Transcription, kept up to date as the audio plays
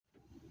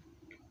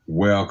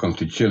Welcome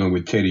to Chilling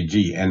with Teddy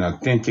G, an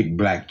authentic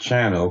black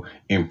channel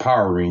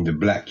empowering the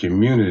black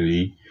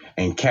community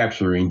and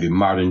capturing the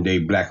modern day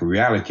black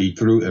reality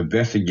through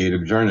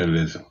investigative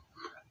journalism.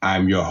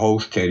 I'm your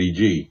host, Teddy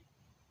G.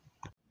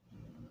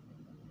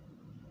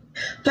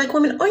 Black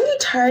women, aren't you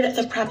tired of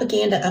the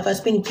propaganda of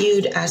us being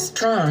viewed as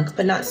strong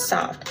but not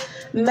soft,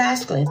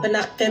 masculine but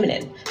not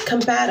feminine,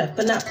 combative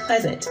but not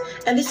pleasant?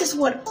 And this is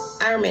what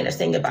our men are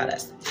saying about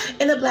us.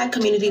 In the black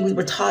community, we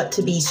were taught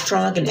to be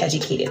strong and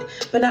educated,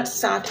 but not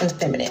soft and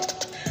feminine.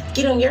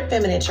 Get on your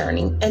feminine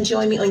journey and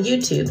join me on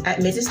YouTube at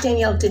Mrs.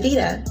 Danielle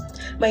DeVita,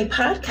 my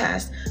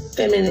podcast,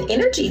 Feminine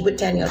Energy with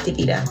Danielle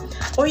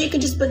DeVita, or you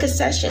can just book a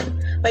session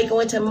by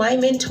going to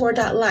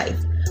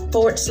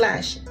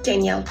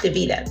mymentor.life/Danielle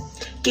DeVita.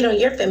 Get on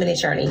your feminine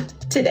journey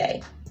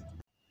today.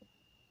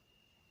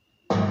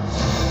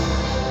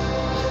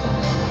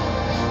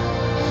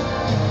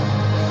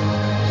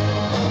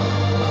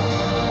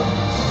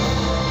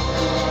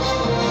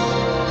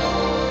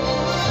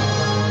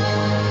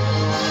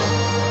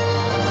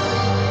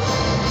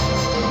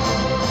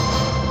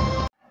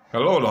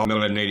 Hello, the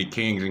melanated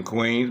kings and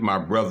queens, my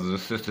brothers and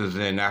sisters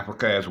in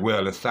Africa as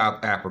well as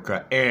South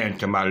Africa, and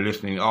to my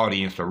listening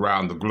audience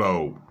around the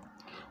globe.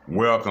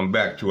 Welcome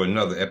back to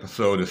another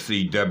episode of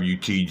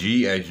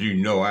CWTG. As you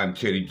know, I'm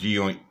Teddy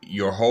G,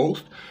 your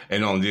host,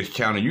 and on this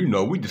channel, you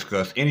know, we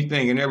discuss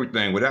anything and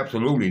everything with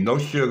absolutely no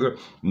sugar,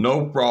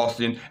 no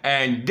frosting,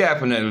 and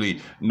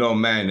definitely no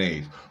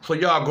mayonnaise. So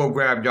y'all go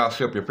grab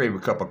yourself your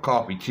favorite cup of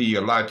coffee, tea,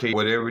 or latte,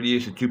 whatever it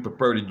is that you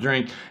prefer to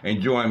drink,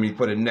 and join me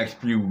for the next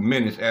few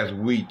minutes as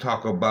we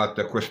talk about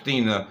the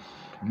Christina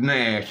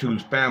Nance,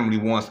 whose family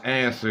wants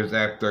answers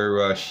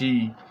after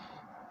she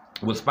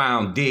was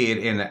found dead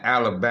in the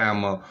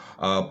Alabama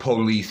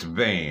police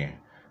van.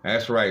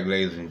 That's right,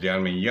 ladies and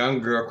gentlemen. Young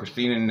girl,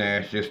 Christina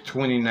Nance, just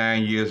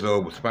 29 years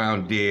old, was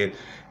found dead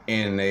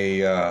in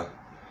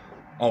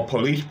on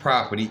police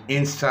property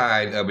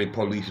inside of a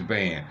police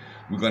van.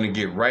 We're going to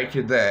get right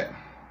to that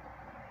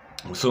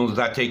as soon as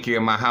I take care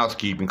of my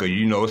housekeeping, because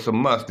you know it's a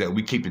must that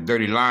we keep the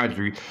dirty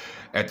laundry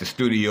at the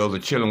studios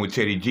of Chilling with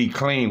Teddy G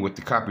clean with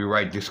the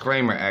Copyright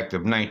Disclaimer Act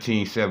of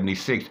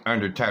 1976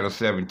 under Title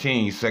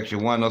 17, Section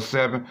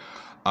 107.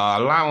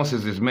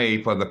 Allowances is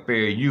made for the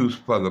fair use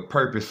for the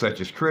purpose such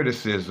as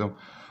criticism,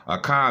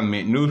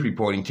 comment, news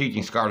reporting,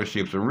 teaching,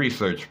 scholarships, and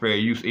research. Fair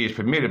use is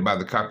permitted by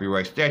the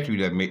copyright statute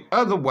that may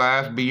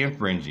otherwise be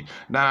infringing.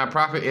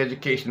 Non-profit,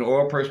 educational,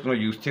 or personal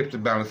use tips the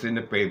balance in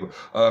the favor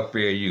of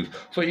fair use.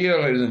 So yeah,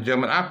 ladies and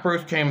gentlemen, I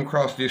first came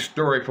across this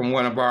story from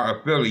one of our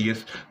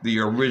affiliates, the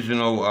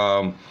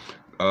original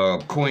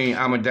Queen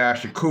Amadou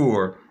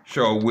Shakur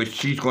show, which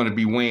she's going to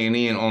be weighing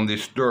in on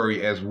this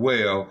story as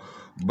well.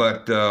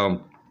 But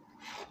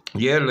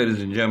yeah, ladies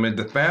and gentlemen,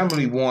 the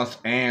family wants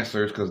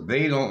answers because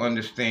they don't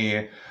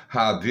understand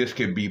how this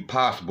could be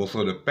possible.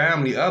 So the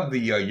family of the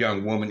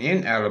young woman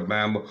in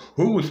Alabama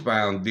who was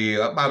found dead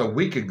about a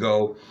week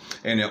ago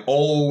in an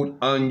old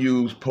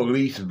unused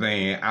police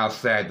van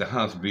outside the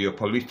Huntsville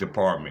Police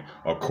Department,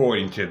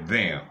 according to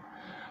them.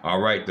 All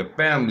right, the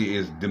family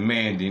is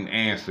demanding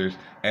answers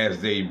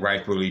as they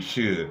rightfully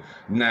should.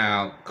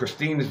 Now,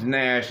 Christina's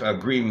Nash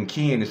grieving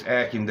kin is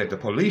asking that the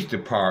police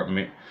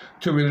department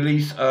to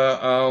release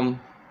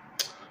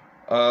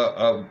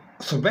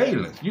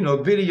surveillance,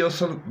 video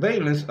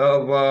surveillance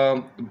of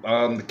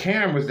the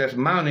cameras that's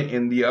mounted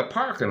in the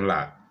parking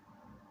lot.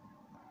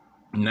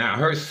 Now,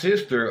 her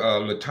sister,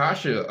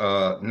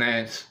 Latasha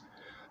Nance,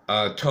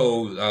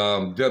 told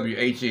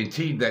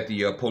WHNT that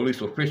the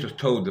police officials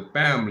told the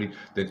family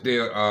that they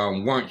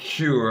weren't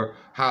sure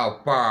how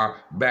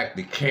far back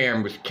the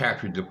cameras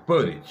captured the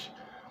footage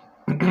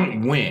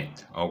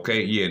went.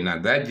 Okay, yeah, now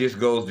that just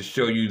goes to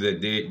show you that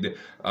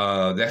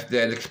that's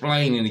that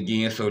explaining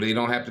again, so they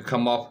don't have to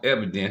come off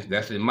evidence.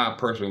 That's in my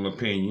personal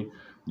opinion.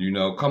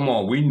 Come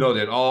on, we know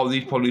that all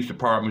these police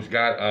departments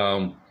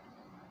got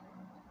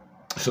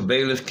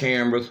surveillance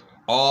cameras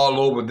all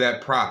over that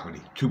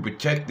property to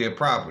protect their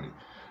property.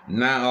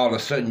 Now all of a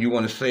sudden you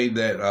want to say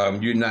that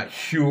you're not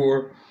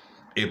sure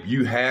if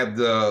you have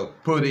the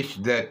footage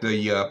that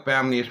the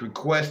family is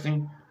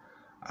requesting.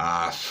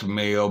 I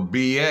smell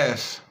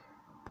BS.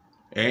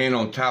 And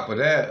on top of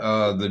that,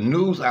 the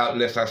news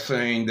outlets are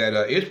saying that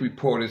its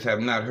reporters have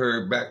not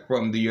heard back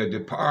from the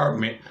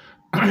department,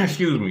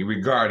 excuse me,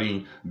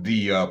 regarding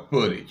the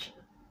footage.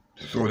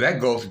 So that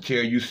goes to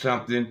tell you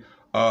something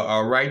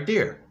right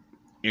there,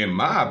 in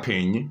my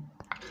opinion.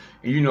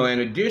 And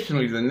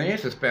additionally, the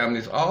Nance's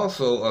families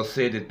also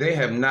said that they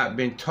have not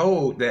been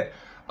told that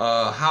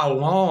how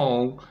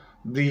long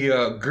the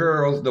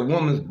the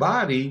woman's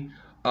body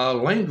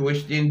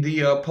languished in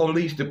the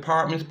police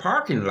department's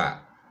parking lot.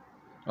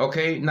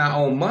 Okay,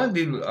 now on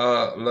Monday,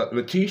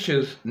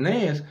 Latasha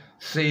Nance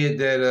said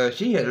that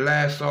she had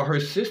last saw her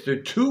sister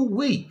 2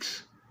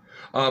 weeks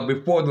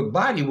before the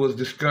body was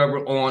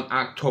discovered on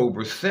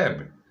October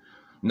 7th.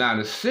 Now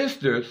the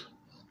sisters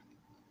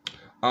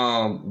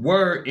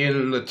were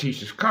in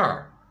Latasha's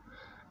car,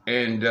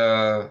 and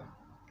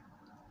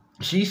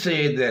she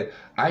said that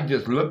I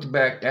just looked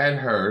back at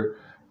her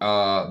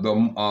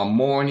the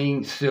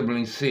mourning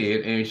sibling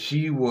said, and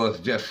she was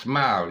just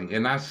smiling.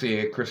 And I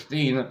said,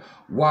 Christina,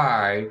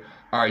 why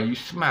are you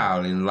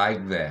smiling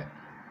like that?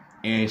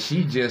 And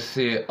she just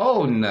said,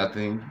 oh,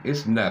 nothing.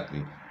 It's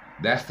nothing.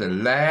 That's the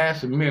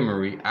last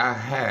memory I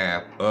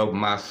have of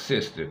my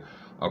sister,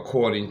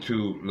 according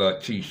to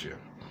Letitia.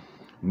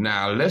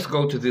 Now, let's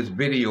go to this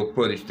video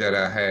footage that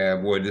I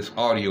have, or this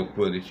audio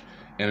footage,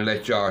 and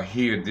let y'all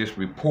hear this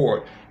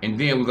report. And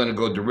then we're going to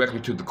go directly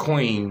to the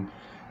Queen,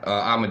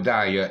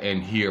 Ahmadiyah,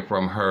 and hear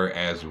from her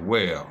as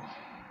well.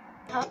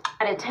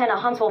 At 10, a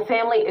Huntsville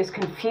family is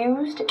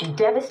confused,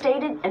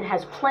 devastated, and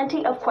has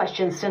plenty of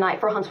questions tonight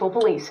for Huntsville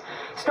police.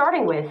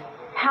 Starting with,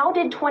 how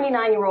did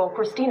 29-year-old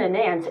Christina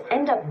Nance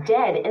end up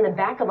dead in the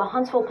back of a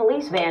Huntsville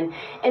police van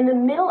in the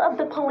middle of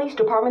the police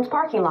department's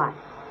parking lot?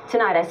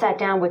 Tonight, I sat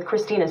down with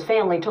Christina's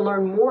family to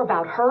learn more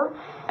about her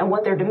and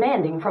what they're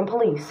demanding from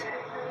police.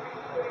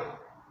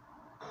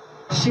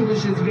 She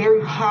was just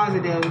very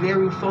positive,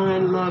 very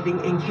fun, loving,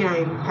 and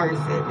caring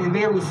person, and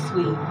very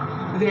sweet,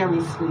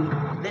 very sweet.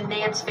 The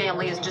Nance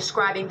family is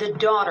describing the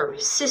daughter,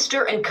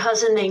 sister, and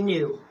cousin they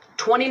knew,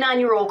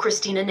 29-year-old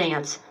Christina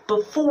Nance,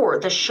 before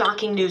the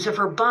shocking news of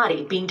her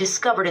body being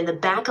discovered in the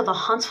back of a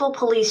Huntsville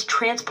police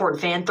transport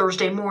van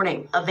Thursday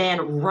morning, a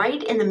van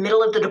right in the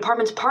middle of the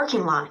department's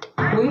parking lot.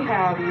 We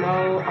have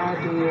no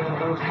idea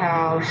of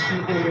how she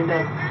ended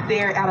up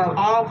there. Out of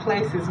all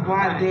places,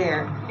 why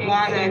there?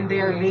 Why in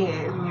their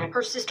van?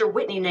 Her sister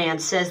Whitney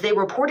Nance says they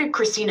reported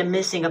Christina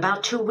missing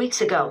about 2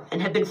 weeks ago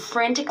and have been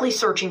frantically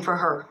searching for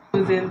her.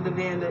 She was in the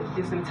van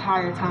this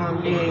entire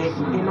time dead,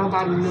 and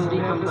nobody knew.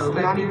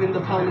 Not even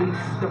the police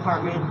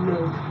department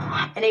knew.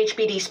 An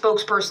HPD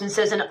spokesperson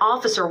says an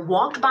officer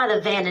walked by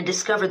the van and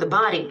discovered the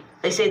body.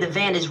 They say the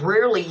van is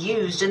rarely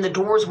used and the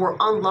doors were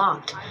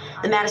unlocked.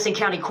 The Madison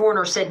County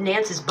coroner said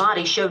Nance's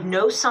body showed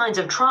no signs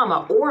of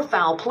trauma or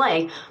foul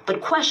play,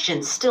 but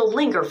questions still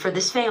linger for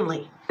this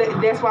family.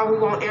 That's why we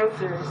want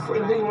answers,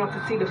 and we want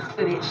to see the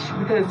footage,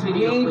 because we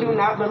do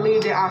not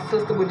believe that our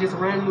sister would just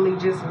randomly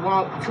just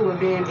walk to a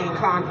van and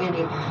climb in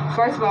it.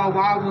 First of all,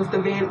 why was the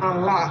van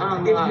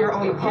unlocked if you're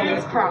on the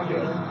police property?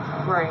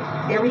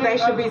 Right. Everything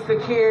should be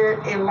secured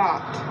and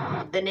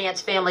locked. The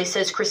Nance family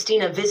says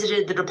Christina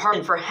visited the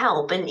department for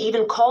help and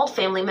even called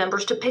family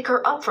members to pick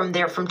her up from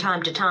there from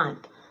time to time.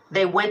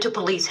 They went to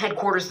police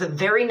headquarters the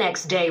very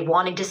next day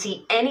wanting to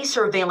see any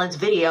surveillance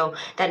video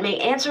that may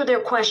answer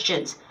their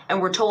questions, and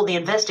were told the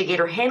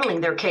investigator handling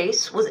their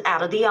case was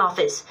out of the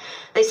office.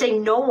 They say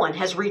no one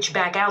has reached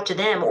back out to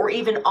them or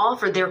even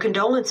offered their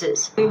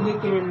condolences. We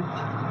can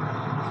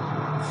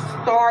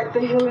start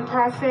the healing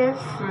process,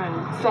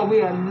 so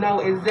we'll know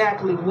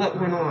exactly what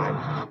went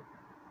on.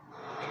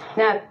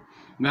 Now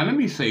let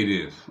me say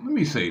this.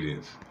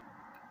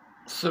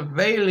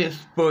 Surveillance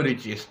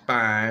footage is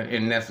fine,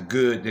 and that's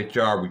good that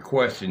y'all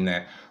requesting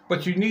that.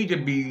 But you need to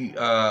be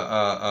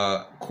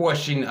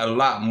questioning a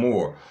lot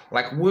more.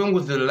 Like, when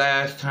was the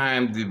last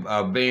time the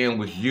van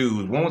was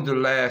used? When was the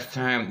last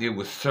time it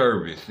was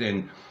serviced?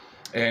 And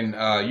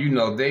you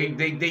know,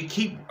 they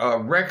keep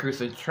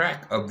records and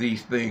track of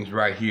these things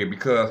right here,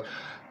 because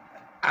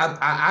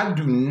I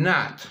do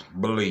not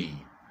believe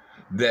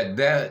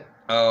that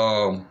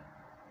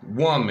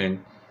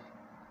woman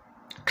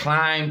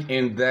climbed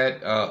in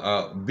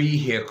that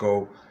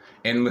vehicle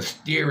and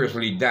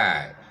mysteriously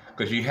died,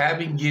 because you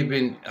haven't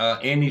given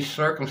any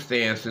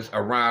circumstances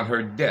around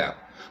her death.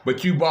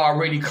 But you've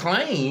already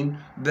claimed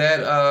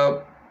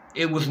that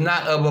it was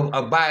not of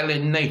a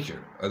violent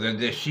nature, or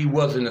that she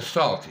wasn't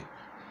assaulted.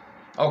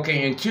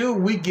 Okay, until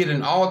we get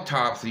an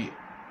autopsy,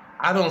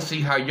 I don't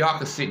see how y'all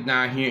can sit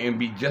down here and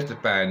be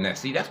justifying that.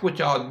 See, that's what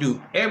y'all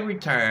do every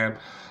time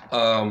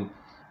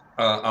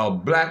a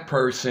black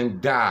person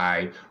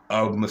died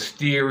of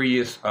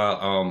mysterious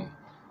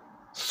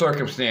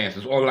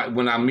circumstances. Or, like,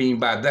 when I mean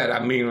by that,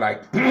 I mean,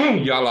 like,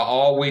 y'all are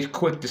always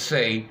quick to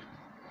say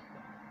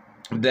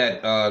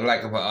that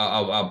like if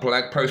a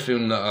black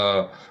person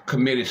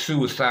committed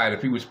suicide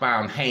if he was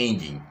found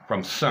hanging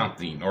from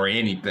something or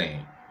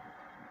anything.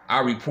 I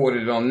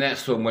reported on that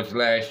so much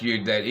last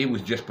year that it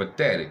was just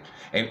pathetic.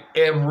 And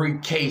every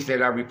case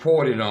that I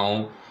reported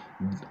on,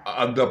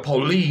 the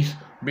police,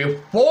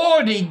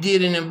 before they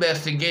did an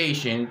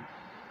investigation,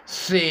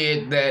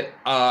 said that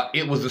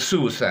it was a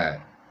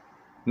suicide.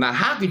 Now,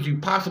 how could you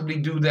possibly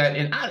do that?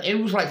 And it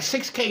was like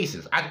 6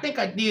 cases. I think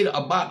I did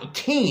about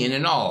 10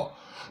 in all.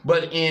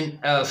 But in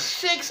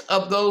 6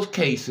 of those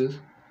cases,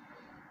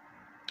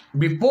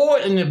 before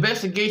an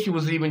investigation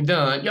was even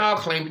done, y'all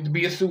claimed it to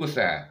be a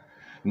suicide.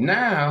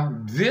 Now,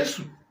 this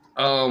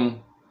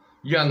young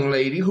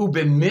lady who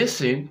been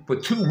missing for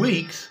 2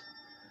 weeks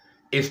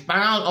is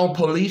found on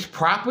police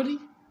property.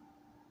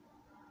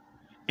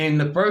 And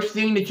the first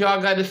thing that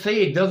y'all got to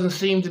say, it doesn't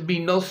seem to be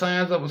no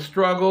signs of a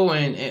struggle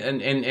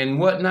and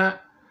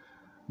whatnot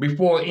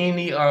before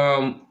any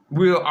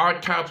real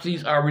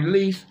autopsies are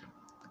released.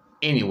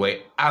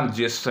 Anyway, I'm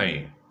just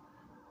saying,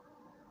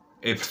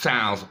 it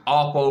sounds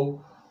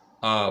awful,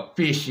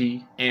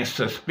 fishy, and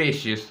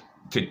suspicious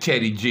to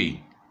Teddy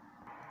G.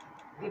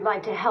 If you'd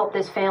like to help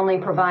this family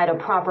provide a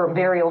proper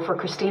burial for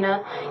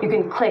Christina, you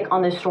can click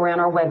on this story on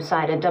our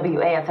website at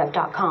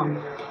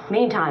waff.com.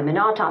 Meantime, an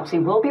autopsy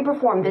will be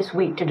performed this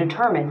week to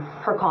determine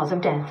her cause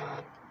of death.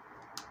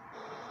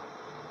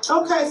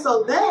 Okay,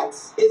 so that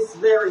is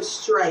very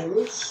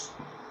strange,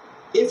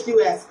 if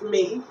you ask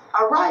me.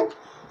 All right.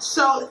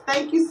 So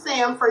thank you,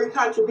 Sam, for your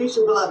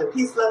contribution, beloved.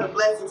 Peace, love, and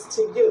blessings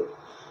to you.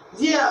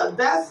 Yeah,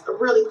 that's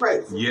really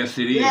crazy. Yes,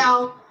 it is.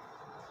 Now,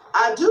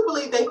 I do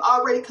believe they've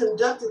already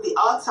conducted the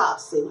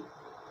autopsy.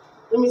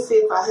 Let me see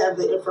if I have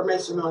the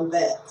information on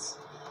that.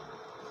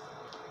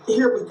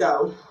 Here we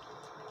go.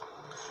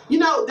 You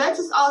know, that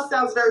just all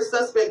sounds very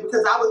suspect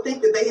because I would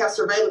think that they have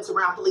surveillance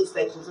around police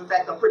stations. In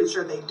fact, I'm pretty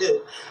sure they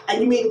do.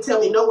 And you mean to tell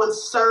me no one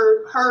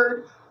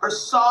heard or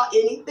saw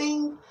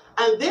anything?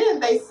 And then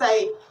they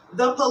say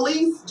the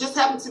police just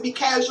happened to be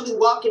casually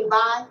walking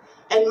by.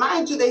 And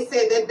mind you, they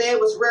said that van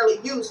was rarely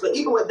used. But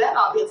even with that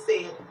all being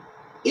said,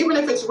 even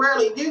if it's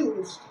rarely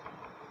used,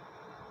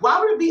 why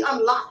would it be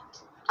unlocked?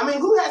 I mean,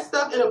 who has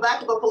stuff in the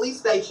back of a police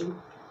station?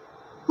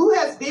 Who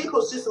has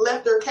vehicles just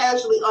left there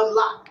casually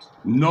unlocked?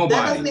 Nobody.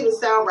 That doesn't even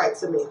sound right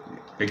to me.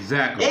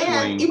 Exactly.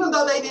 And even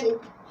though they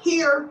didn't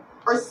hear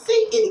or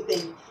see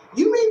anything,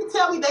 you mean to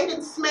tell me they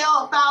didn't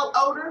smell a foul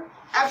odor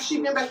after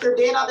she'd been back there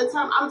dead all the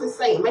time? I'm just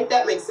saying, make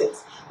that make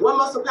sense. One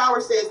Muscle Power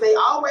says they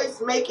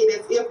always make it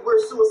as if we're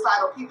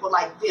suicidal people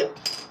like them.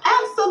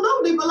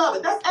 Absolutely,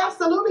 beloved. That's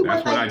absolutely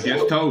what they do. That's what I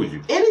just told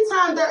you.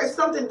 Anytime there is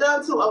something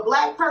done to a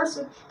black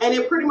person and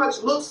it pretty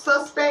much looks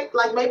suspect,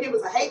 like maybe it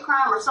was a hate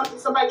crime or something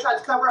somebody tried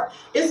to cover up,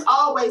 it's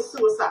always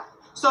suicide.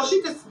 So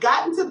she just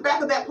got into the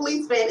back of that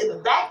police van in the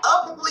back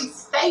of the police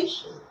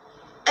station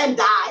and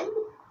died.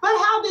 But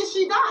how did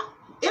she die?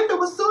 If it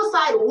was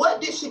suicide,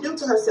 what did she do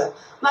to herself?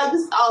 Like,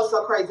 this is all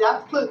so crazy.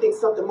 I clearly think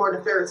something more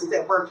nefarious is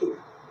at work here.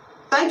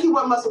 Thank you,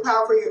 One Muscle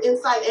Power, for your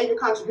insight and your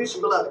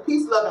contribution, beloved.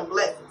 Peace, love, and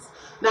blessings.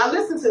 Now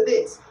listen to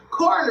this.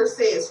 Coroner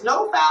says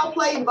no foul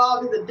play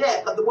involved in the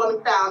death of the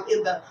woman found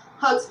in the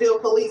Huntsville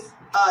Police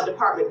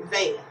Department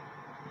van.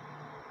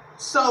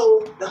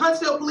 So the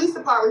Huntsville Police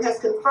Department has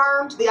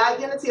confirmed the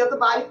identity of the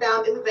body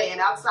found in the van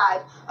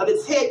outside of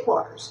its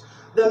headquarters.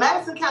 The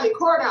Madison County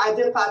coroner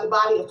identified the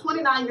body of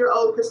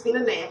 29-year-old Christina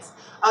Nance.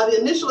 The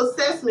initial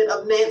assessment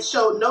of Nance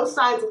showed no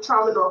signs of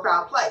trauma nor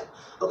foul play.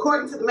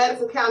 According to the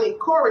Madison County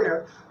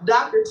coroner,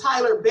 Dr.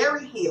 Tyler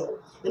Berryhill,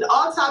 an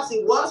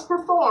autopsy was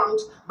performed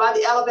by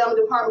the Alabama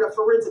Department of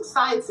Forensic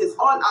Sciences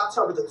on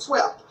October the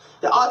 12th.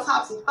 The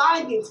autopsy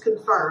findings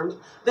confirmed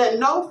that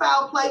no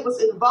foul play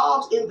was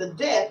involved in the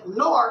death,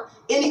 nor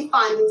any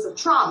findings of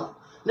trauma.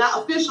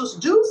 Now, officials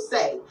do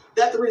say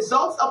that the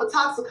results of a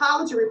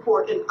toxicology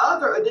report and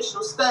other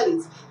additional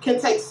studies can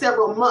take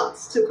several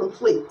months to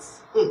complete.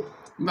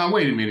 Now,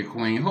 wait a minute,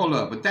 Queen. Hold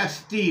up. But that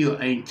still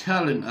ain't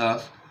telling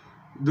us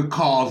the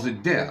cause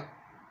of death.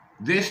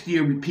 They're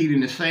still repeating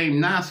the same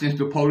nonsense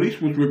the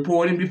police was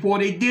reporting before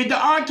they did the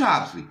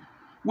autopsy,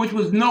 which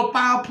was no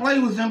foul play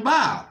was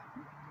involved.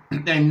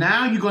 And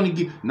now you're going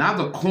to get, now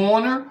the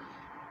coroner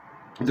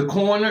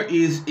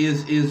is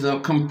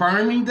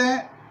confirming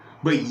that,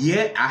 but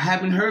yet I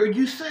haven't heard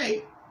you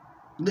say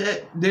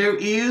that there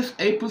is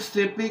a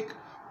specific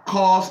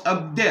cause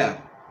of death.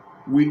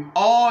 We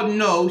all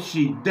know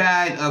she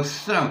died of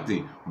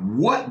something.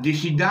 What did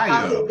she die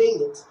How of?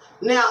 convenient.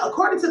 Now,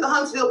 according to the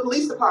Huntsville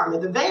Police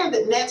Department, the van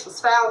that Nance was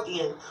found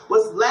in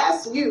was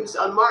last used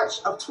on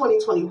March of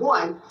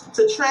 2021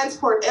 to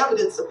transport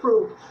evidence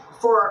approved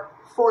for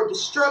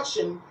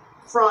destruction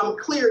from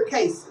clear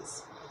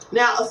cases.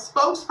 Now, a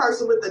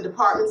spokesperson with the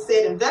department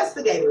said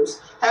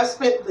investigators have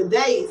spent the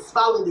days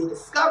following the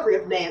discovery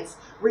of Nance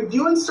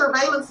reviewing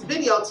surveillance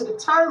video to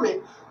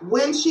determine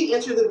when she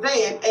entered the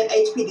van at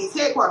HPD's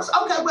headquarters.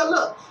 Okay, well,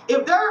 look,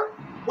 if they're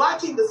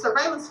watching the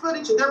surveillance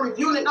footage and they're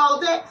reviewing it and all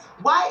of that,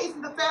 why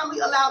isn't the family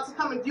allowed to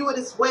come and view it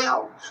as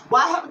well?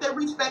 Why haven't they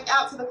reached back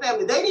out to the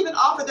family? They didn't even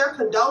offer their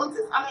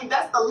condolences. I mean,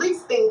 that's the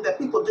least thing that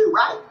people do,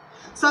 right?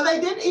 So they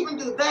didn't even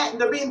do that,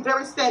 and they're being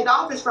very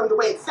standoffish from the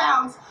way it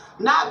sounds,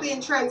 not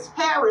being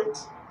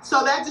transparent.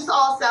 So that just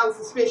all sounds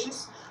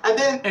suspicious.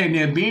 And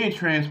they're being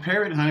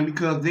transparent, honey,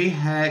 because they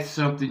had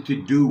something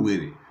to do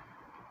with it.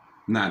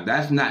 Now,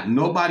 that's not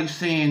nobody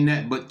saying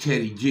that but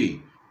Teddy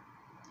G.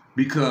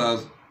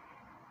 Because,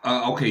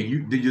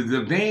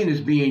 the van is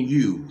being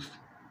used.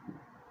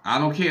 I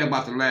don't care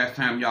about the last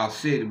time y'all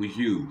said it was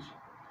used.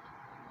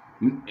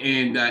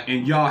 And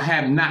y'all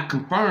have not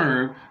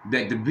confirmed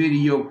that the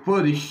video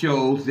footage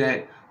shows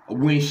that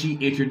when she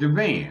entered the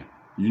van.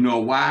 You know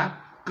why?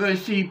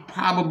 Because she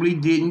probably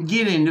didn't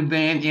get in the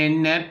van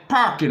in that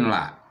parking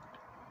lot.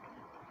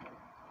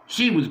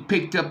 She was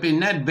picked up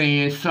in that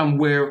van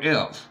somewhere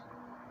else.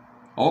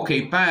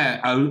 Okay, fine.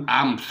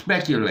 I'm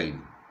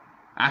speculating.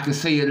 I can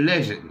say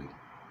allegedly.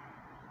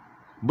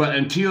 But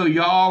until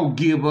y'all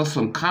give us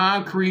some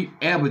concrete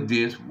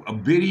evidence, a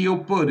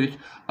video footage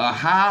of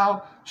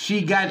how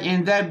she got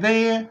in that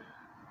van,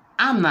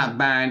 I'm not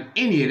buying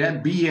any of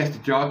that BS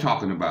that y'all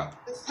talking about.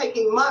 It's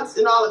taking months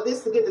and all of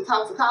this to get the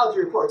toxicology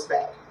reports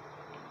back.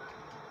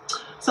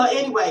 So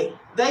anyway,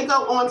 they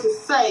go on to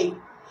say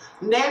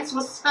Nance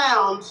was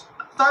found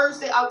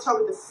Thursday,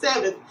 October the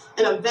 7th,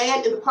 in a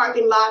van in the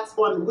parking lots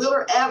on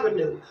Wheeler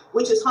Avenue,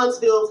 which is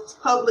Huntsville's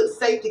public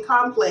safety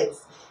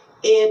complex.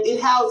 And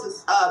it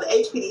houses the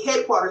HPD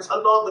headquarters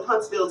along with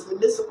Huntsville's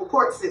municipal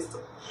court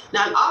system.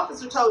 Now, an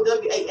officer told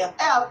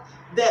WAFF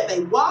that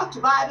they walked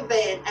by the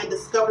van and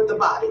discovered the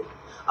body.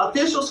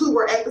 Officials who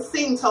were at the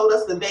scene told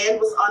us the van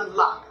was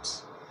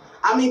unlocked.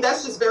 I mean,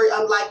 that's just very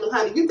unlikely,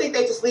 honey. You think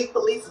they just leave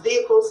police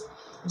vehicles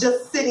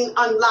just sitting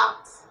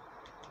unlocked?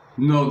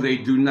 No, they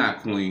do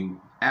not, Queen.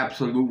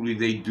 Absolutely,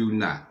 they do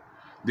not.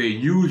 They're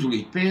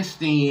usually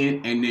fenced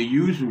in and they're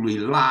usually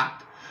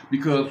locked,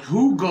 because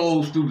who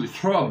goes through the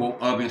trouble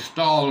of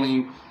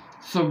installing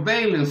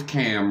surveillance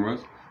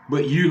cameras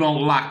but you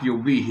don't lock your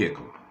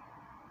vehicle?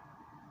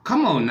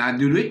 Come on now,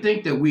 do they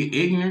think that we're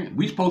ignorant?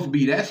 We're supposed to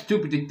be that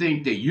stupid to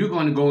think that you're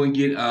going to go and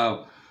get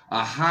a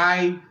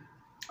high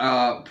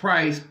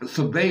price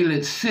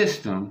surveillance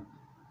system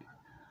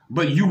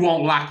but you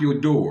won't lock your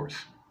doors?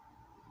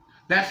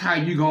 That's how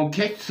you're going to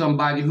catch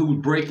somebody who's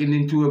breaking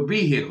into a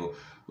vehicle.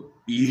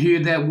 You hear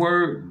that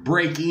word,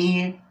 break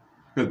in?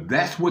 Because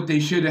that's what they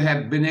should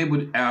have been able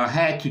to,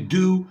 had to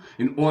do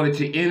in order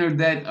to enter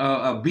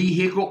that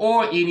vehicle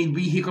or any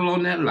vehicle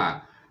on that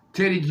lot.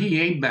 Teddy G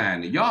ain't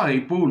buying it. Y'all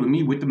ain't fooling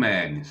me with the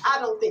madness. I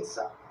don't think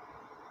so.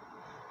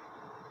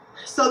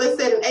 So they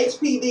said an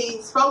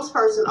HPD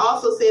spokesperson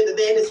also said the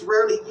van is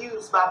rarely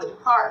used by the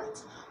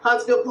department.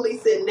 Huntsville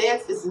police said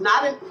Nance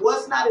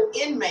was not an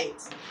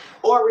inmate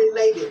or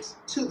related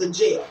to the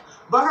jail.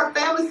 But her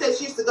family said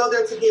she used to go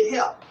there to get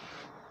help.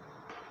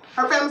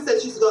 Her family said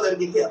she used to go there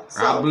to get help.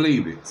 So I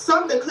believe it.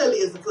 Something clearly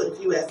is afoot,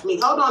 if you ask me.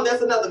 Hold on,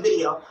 there's another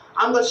video.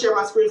 I'm going to share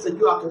my screen so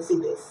you all can see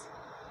this.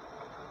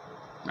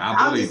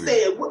 I'm just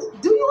saying,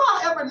 do you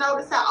all ever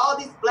notice how all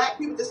these black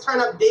people just turn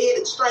up dead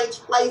in strange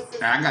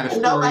places? I got a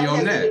story nobody on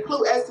has that. any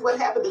clue as to what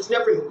happened. There's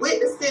never any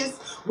witnesses.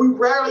 We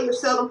rarely or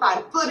seldom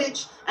find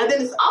footage. And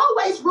then it's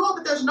always ruled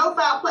that there's no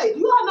foul play. Do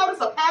you all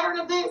notice a pattern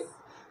of this?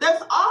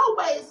 There's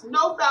always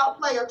no foul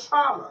play or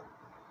trauma.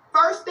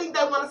 First thing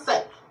they want to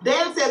say.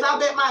 Dan says, I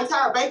bet my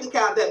entire bank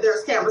account that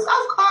there's cameras.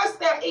 Of course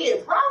there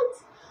is, right?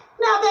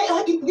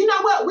 Now, you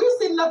know what? We've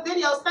seen enough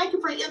videos. Thank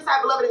you for your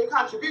insight, beloved, and your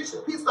contribution.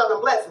 Peace, love,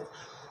 and blessings.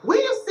 We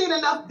have seen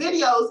enough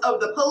videos of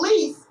the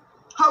police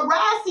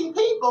harassing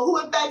people who,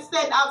 in fact,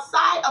 stand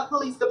outside of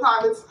police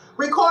departments,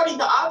 recording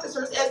the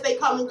officers as they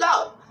come and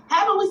go.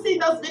 Haven't we seen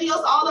those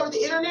videos all over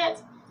the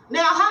internet?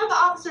 Now, how do the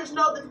officers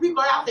know that the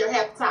people are out there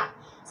half the time?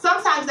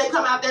 Sometimes they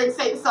come out there and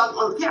say something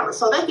on the camera,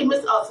 so they can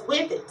miss us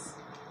with it.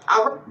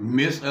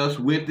 Miss us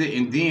with it,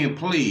 and then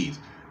please,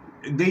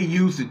 they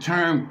use the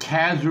term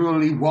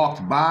casually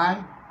walked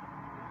by.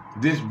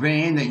 This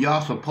van that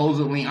y'all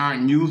supposedly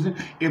aren't using,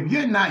 if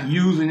you're not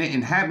using it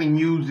and haven't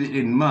used it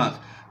in months,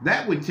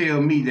 that would tell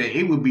me that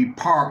it would be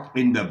parked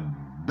in the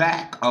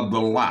back of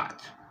the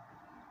lot,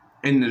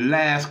 in the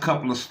last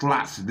couple of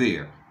slots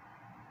there.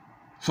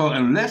 So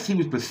unless he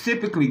was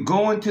specifically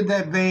going to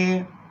that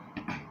van,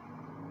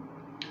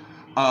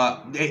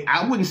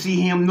 I wouldn't see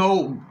him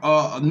no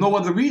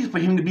other reason for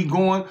him to be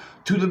going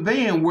to the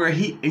van where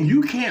and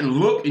you can't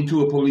look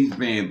into a police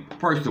van.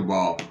 First of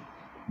all,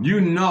 you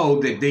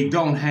know that they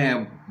got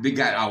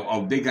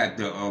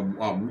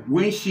the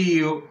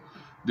windshield,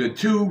 the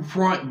two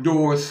front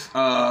doors,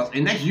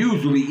 and that's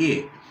usually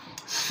it.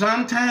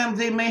 Sometimes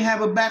they may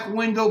have a back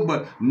window,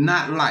 but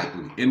not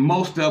likely. And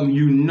most of them,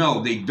 you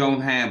know, they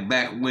don't have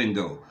back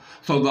window.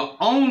 So the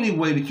only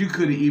way that you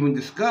could have even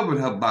discovered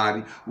her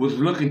body was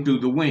looking through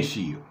the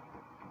windshield.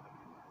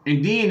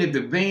 And then if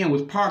the van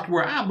was parked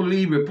where I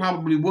believe it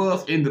probably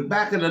was, in the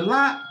back of the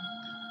lot,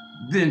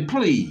 then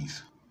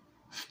please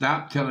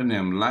stop telling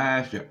them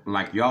lies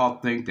like y'all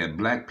think that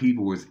black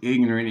people is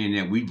ignorant and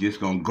that we just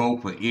gonna go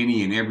for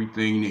any and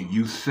everything that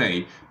you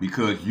say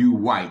because you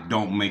white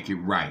don't make it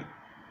right.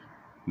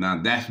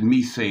 Now that's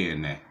me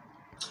saying that.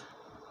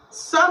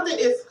 Something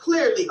is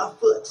clearly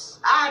afoot.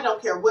 I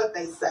don't care what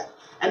they say.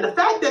 And the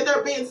fact that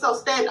they're being so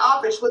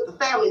standoffish with the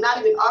family, not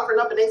even offering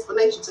up an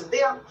explanation to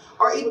them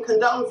or even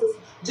condolences,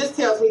 just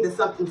tells me that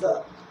something's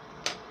up.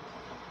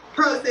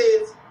 Pearl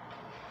says,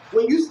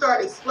 when you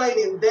start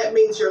explaining, that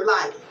means you're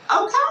lying.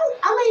 Okay?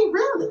 I mean,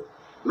 really.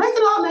 Make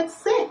it all make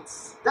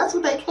sense. That's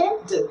what they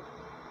can't do.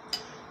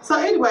 So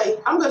anyway,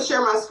 I'm going to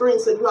share my screen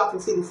so you all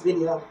can see this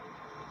video.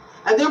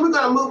 And then we're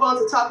going to move on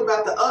to talk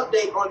about the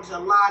update on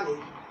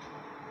Jelani.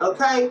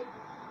 Okay?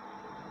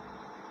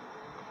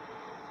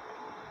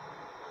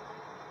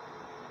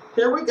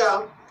 Here we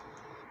go.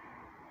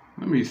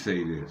 Let me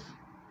say this.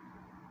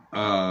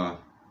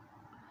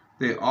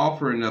 They're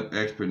offering up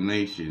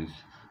explanations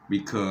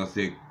because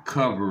they're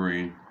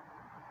covering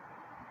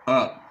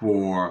up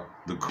for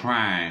the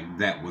crime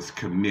that was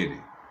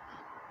committed.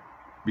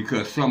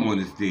 Because someone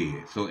is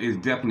dead. So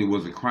it definitely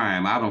was a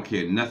crime. I don't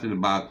care nothing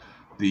about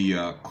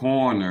the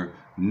coroner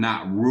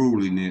not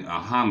ruling it a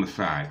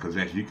homicide. Because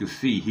as you can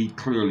see, he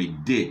clearly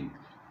didn't.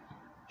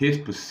 His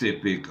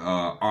specific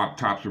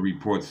autopsy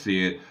report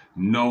said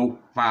no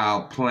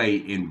foul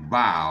play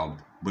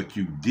involved, but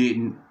you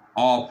didn't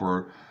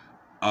offer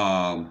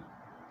the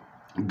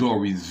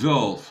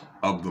results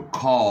of the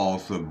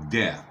cause of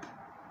death.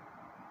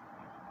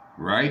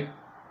 right?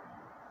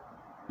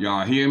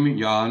 Y'all hear me?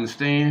 Y'all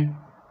understand?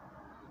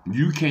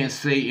 You can't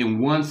say in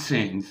one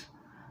sentence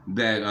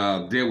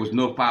that there was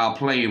no foul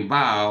play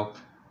involved,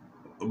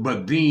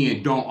 but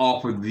then don't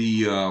offer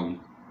the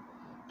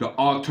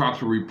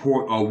autopsy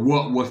report or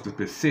what was the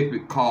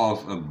specific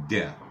cause of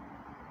death.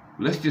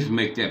 Let's just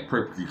make that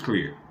perfectly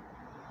clear.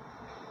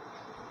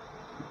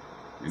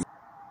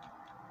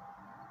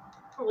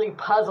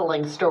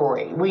 Puzzling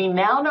story. We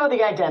now know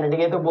the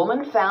identity of the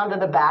woman found in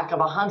the back of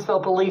a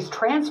Huntsville police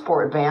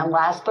transport van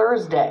last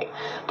Thursday.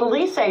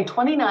 Police say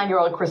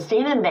 29-year-old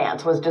Christina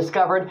Nance was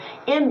discovered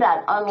in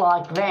that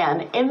unlocked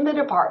van in the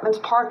department's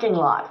parking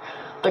lot.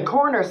 The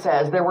coroner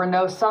says there were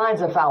no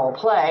signs of foul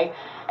play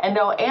and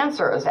no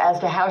answers as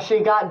to how she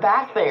got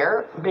back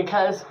there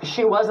because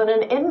she wasn't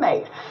an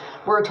inmate.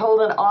 We're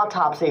told an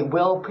autopsy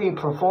will be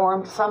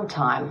performed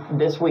sometime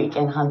this week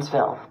in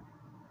Huntsville.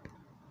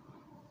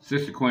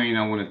 Sister Queen,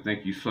 I want to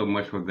thank you so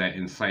much for that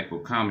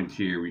insightful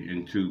commentary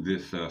into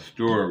this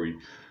story.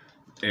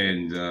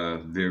 And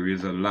there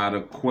is a lot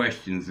of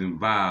questions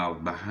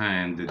involved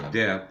behind the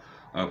death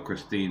of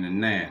Christina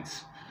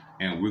Nance.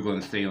 And we're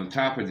going to stay on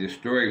top of this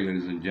story,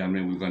 ladies and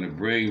gentlemen. We're going to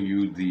bring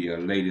you the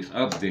latest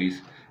updates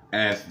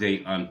as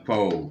they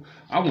unfold.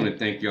 I want to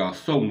thank y'all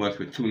so much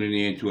for tuning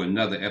in to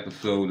another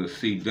episode of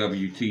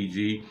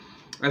CWTG.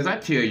 As I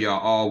tell y'all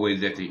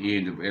always at the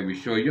end of every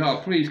show,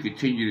 y'all please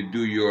continue to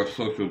do your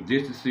social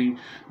distancing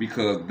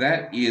because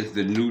that is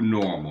the new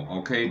normal,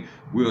 okay?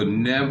 We're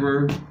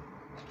never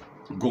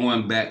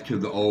going back to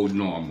the old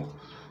normal.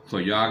 So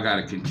y'all got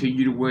to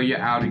continue to wear your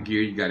outer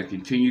gear. You got to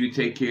continue to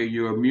take care of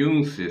your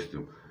immune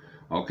system,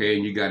 okay?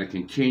 And you got to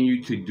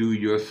continue to do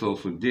your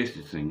social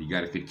distancing. You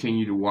got to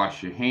continue to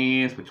wash your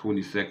hands for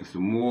 20 seconds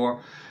or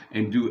more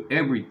and do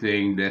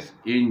everything that's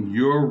in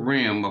your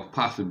realm of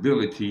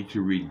possibility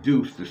to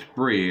reduce the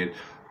spread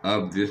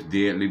of this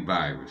deadly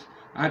virus.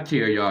 I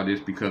tell y'all this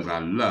because I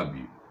love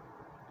you.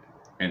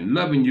 And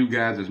loving you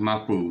guys is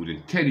my food.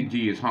 And Teddy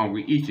G is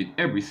hungry each and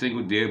every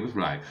single day of his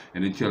life.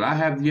 And until I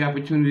have the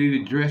opportunity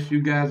to dress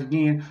you guys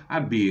again,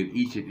 I bid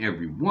each and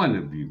every one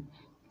of you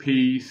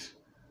peace,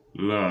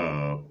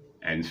 love,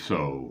 and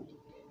soul.